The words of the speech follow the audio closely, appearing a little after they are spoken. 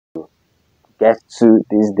get to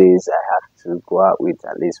these days, I have to go out with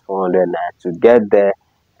at least 400 naira to get there.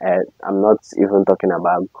 And I'm not even talking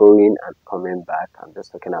about going and coming back. I'm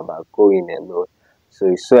just talking about going alone. So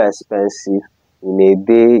it's so expensive. In a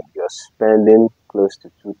day, you're spending close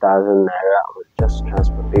to 2,000 naira on just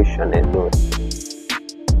transportation alone.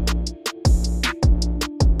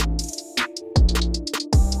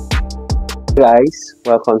 Guys,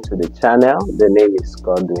 welcome to the channel. The name is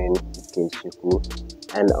Godwin Ikechukwu,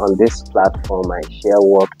 and on this platform I share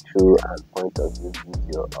walkthrough and point of view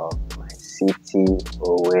video of my city,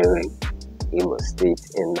 Owerri, Imo State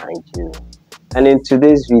in Nigeria. And in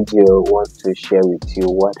today's video, I want to share with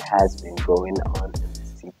you what has been going on in the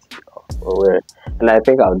city of Owerri. And I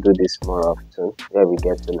think I'll do this more often, where we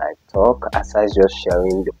get to talk, aside just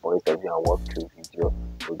sharing the point of view and walkthrough video.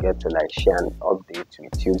 We'll get to share an update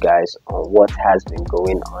with you guys on what has been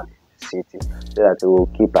going on in the city, so that we will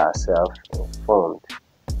keep ourselves informed.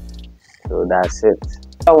 So that's it.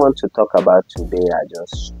 What I want to talk about today are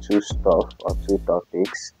just two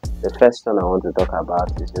topics. The first one I want to talk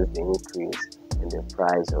about is just the increase in the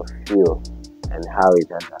price of fuel and how it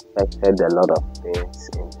has affected a lot of things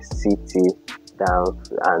in the city.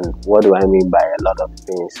 And what do I mean by a lot of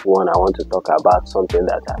things? One, I want to talk about something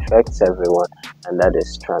that affects everyone, and that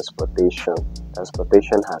is transportation.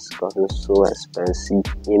 Transportation has gotten so expensive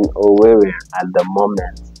in Owerri at the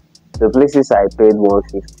moment. The places I paid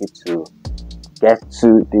 150 to get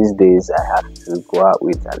to these days, I have to go out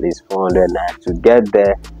with at least 400 naira to get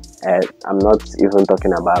there. And I'm not even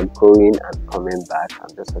talking about going and coming back. I'm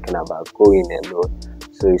just talking about going alone.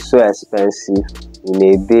 So it's so expensive. In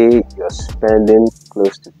a day, you're spending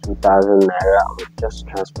close to 2,000 naira on just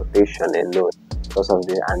transportation alone because of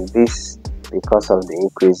the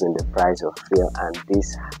increase in the price of fuel, and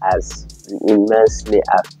this has immensely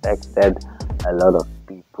affected a lot of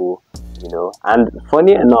people, And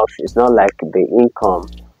funny enough, it's not like the income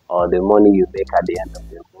or the money you make at the end of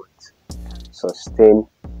the month can sustain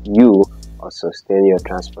you or sustain your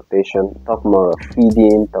transportation. Talk more of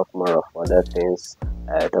feeding, talk more of other things,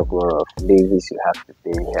 talk more of levies you have to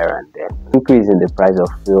pay here and there. Increase in the price of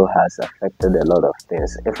fuel has affected a lot of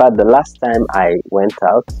things. In fact, the last time I went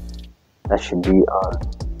out, that should be on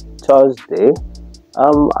Thursday,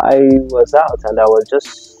 I was out and I was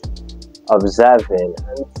just observing,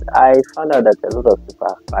 and I found out that a lot of people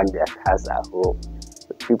have parked their cars at home.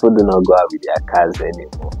 People do not go out with their cars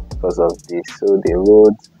anymore because of this. So the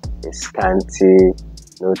road is scanty,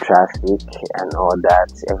 no traffic and all that.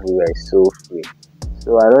 Everywhere is so free.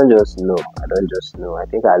 So I don't just know. I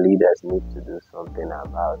think our leaders need to do something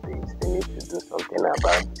about this. They need to do something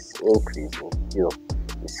about this increase in fuel.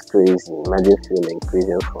 It's crazy. Imagine fuel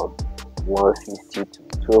increasing from 150 to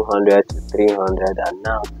 200 to 300 and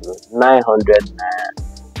now to 900 naira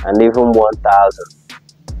and even 1,000.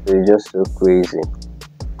 So it's just so crazy.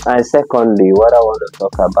 And secondly, what I want to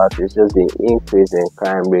talk about is just the increase in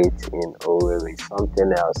crime rate in Owerri. Something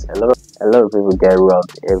else. A lot of people get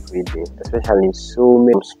robbed every day, especially in so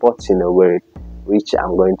many spots in Owerri, which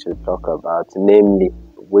I'm going to talk about, namely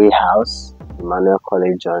Warehouse, Emmanuel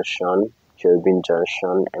College Junction, Cherubin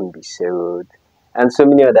Junction, MBC Road, and so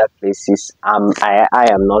many other places I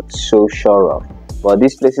am not so sure of. But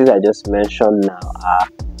these places I just mentioned now are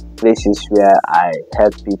places where I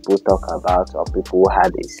heard people talk about, or people who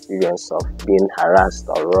had experience of being harassed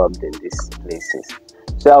or robbed in these places.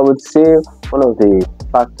 So I would say one of the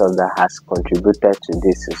factors that has contributed to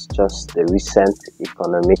this is just the recent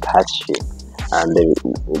economic hardship and the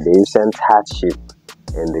recent hardship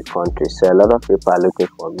in the country. So a lot of people are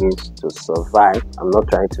looking for means to survive. I'm not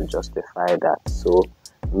trying to justify that. So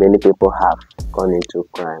many people have gone into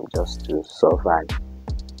crime just to survive.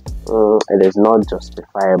 It is not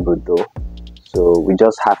justifiable though, so we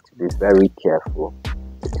just have to be very careful.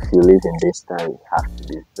 If you live in this town, you have to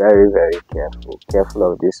be very, very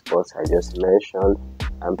careful of these spots I just mentioned.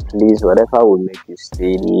 And please, whatever will make you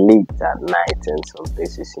stay late at night in some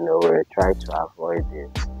places, try to avoid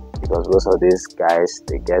it, because most of these guys,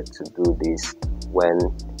 they get to do this when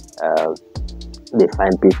they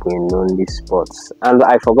find people in lonely spots. And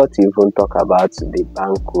I forgot to even talk about the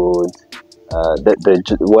bank road, the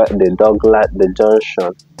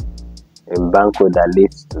junction in Banco that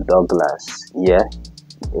leads to Douglas,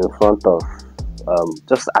 in front of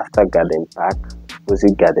just after Garden Park,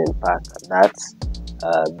 opposite Garden Park. That's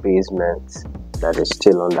basement that is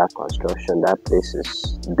still under construction. That place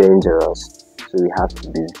is dangerous, so we have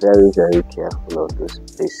to be very, very careful of those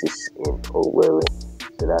places in Owerri.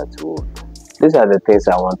 So these are the things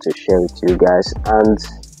I want to share with you guys, and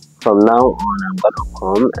from now on I'm gonna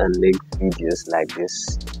come and make videos like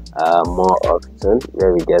this more often,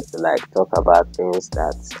 where we get to like talk about things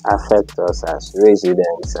that affect us as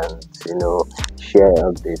residents, and share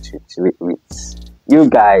updates with you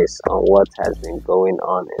guys on what has been going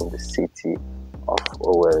on in the city of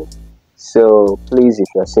Owerri. So please, if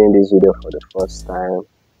you're seeing this video for the first time,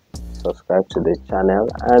 subscribe to the channel,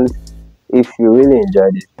 and if you really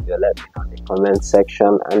enjoyed this video, let me know in the comment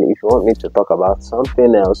section. And if you want me to talk about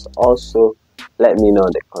something else, also let me know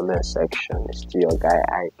in the comment section. It's still your guy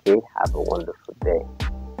IK. Have a wonderful day.